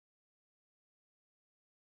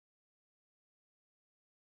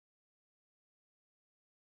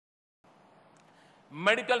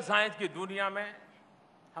Medical science की दुनिया में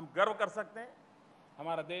हम गर्व कर सकते हैं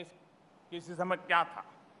हमारा देश किसी समय क्या था।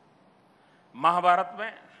 महाभारत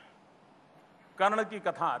में कर्ण की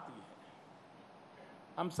कथा आती है।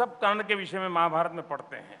 हम सब कर्ण के विषय में महाभारत में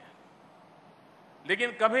पढ़ते हैं,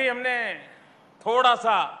 लेकिन कभी हमने थोड़ा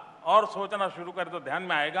सा और सोचना शुरू करें तो ध्यान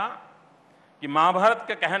में आएगा कि महाभारत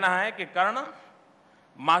का कहना है कि कर्ण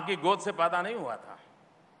मां की गोद से पैदा नहीं हुआ था।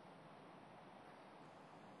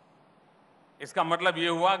 इसका मतलब यह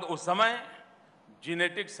हुआ कि उस समय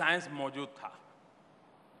जेनेटिक साइंस मौजूद था,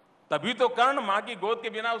 तभी तो कर्ण मां की गोद के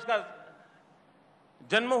बिना उसका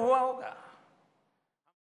जन्म हुआ होगा।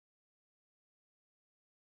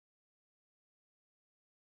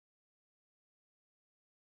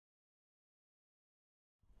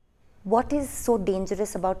 What is so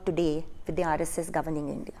dangerous about today with the RSS governing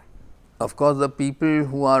India? Of course, the people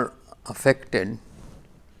who are affected,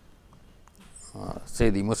 say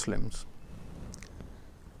the Muslims,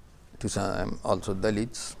 to some also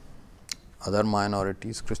Dalits, other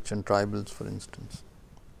minorities, Christian tribals for instance,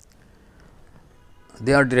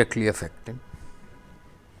 they are directly affected.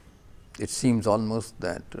 It seems almost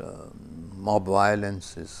that mob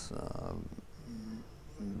violence is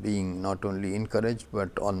being not only encouraged,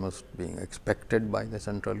 but almost being expected by the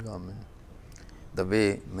central government, the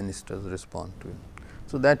way ministers respond to it.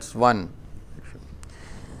 So, that is one issue.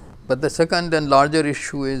 But the second and larger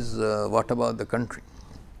issue is what about the country?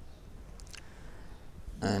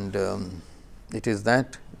 And it is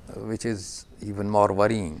that which is even more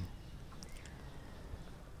worrying.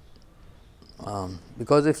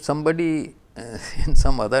 Because if somebody in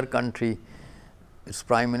some other country, its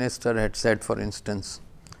prime minister had said, for instance,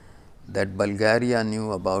 that Bulgaria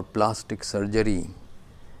knew about plastic surgery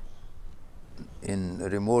in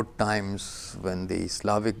remote times when the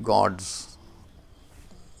Slavic gods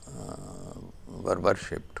were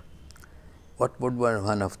worshipped, what would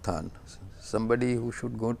one have thought? Somebody who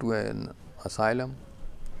should go to an asylum,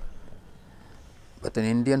 but an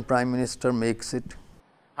Indian prime minister makes it.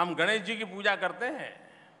 हम गणेश जी की पूजा करते हैं,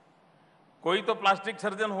 कोई तो plastic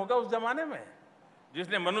surgeon होगा उस जमाने में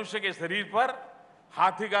जिसने मनुष्य के शरीर पर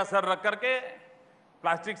हाथी का सर रख करके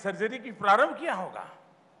प्लास्टिक सर्जरी की प्रारंभ किया होगा।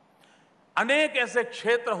 अनेक ऐसे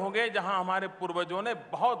क्षेत्र होंगे जहां हमारे पूर्वजों ने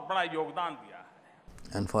बहुत बड़ा योगदान दिया है।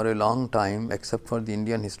 And for a long time, except for the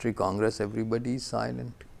Indian History Congress, everybody is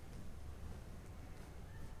silent.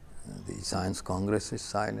 The Science Congress is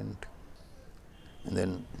silent, and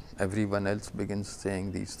then everyone else begins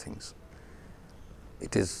saying these things.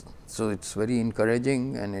 It is so. It's very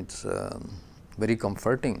encouraging and it's very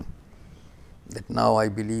comforting that now I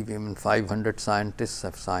believe even 500 scientists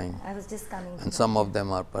have signed. I was just coming. And some of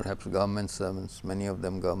them are perhaps government servants, many of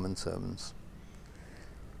them government servants.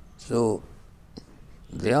 So,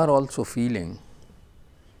 they are also feeling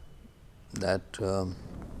that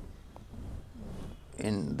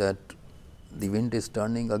that the wind is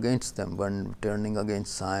turning against them, turning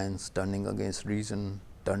against science, turning against reason,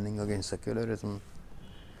 turning against secularism.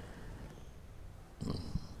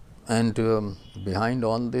 And behind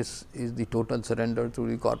all this is the total surrender to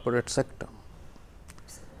the corporate sector.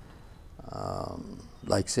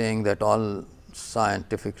 Like saying that all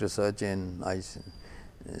scientific research in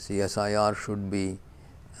CSIR should be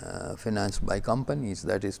financed by companies,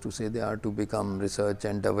 that is to say they are to become research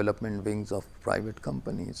and development wings of private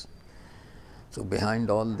companies. So, behind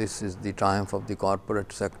all this is the triumph of the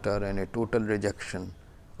corporate sector and a total rejection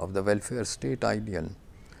of the welfare state ideal,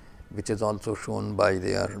 which is also shown by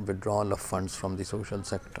their withdrawal of funds from the social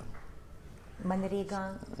sector.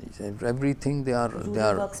 Manrega, everything they are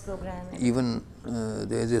works program. Even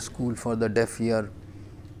there is a school for the deaf here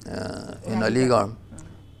in Aligarh,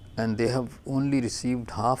 and they have only received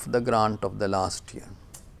half the grant of the last year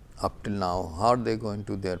up till now. How are they going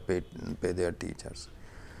to pay their teachers?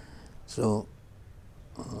 So,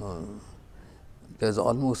 there is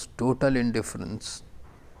almost total indifference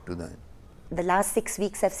to that. The last 6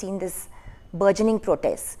 weeks have seen this burgeoning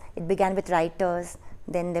protests. It began with writers,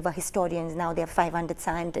 then there were historians, now there are 500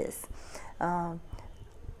 scientists.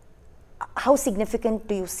 How significant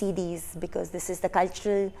do you see these? Because this is the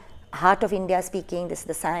cultural heart of India speaking, this is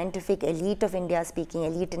the scientific elite of India speaking,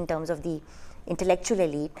 elite in terms of the intellectual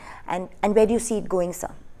elite, and where do you see it going,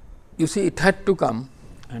 sir? You see, it had to come,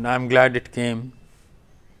 and I am glad it came.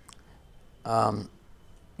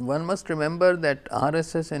 One must remember that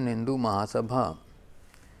RSS and Hindu Mahasabha,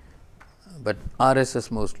 but RSS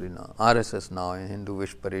mostly now, RSS now and Hindu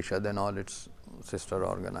Vish Parishad and all its sister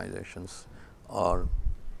organizations or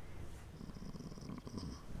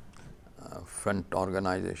front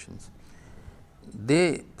organizations,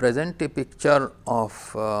 they present a picture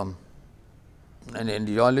of an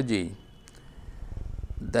ideology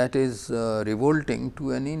that is revolting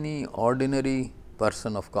to any ordinary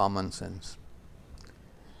person of common sense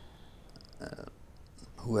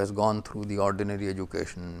who has gone through the ordinary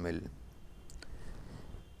education mill.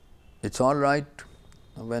 It is all right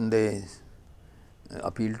when they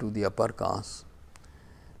appeal to the upper caste,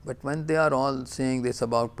 but when they are all saying this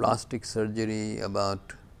about plastic surgery,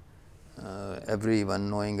 about everyone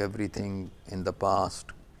knowing everything in the past,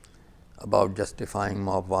 about justifying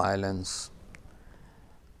mob violence,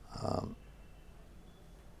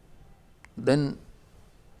 then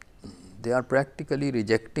they are practically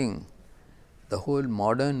rejecting the whole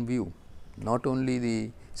modern view, not only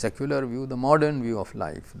the secular view, the modern view of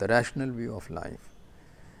life, the rational view of life.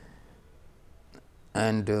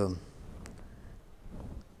 And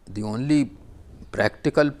the only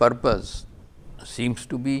practical purpose seems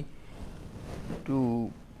to be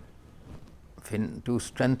to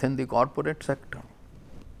strengthen the corporate sector,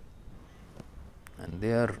 and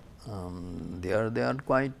they are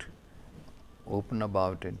quite open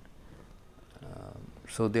about it.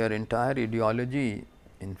 So their entire ideology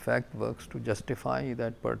in fact works to justify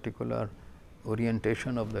that particular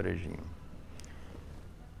orientation of the regime.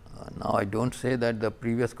 Now I do not say that the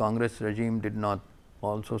previous Congress regime did not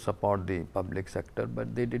also support the public sector,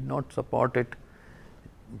 but they did not support it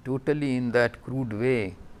totally in that crude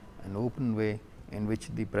way, an open way in which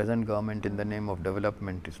the present government in the name of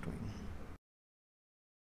development is doing.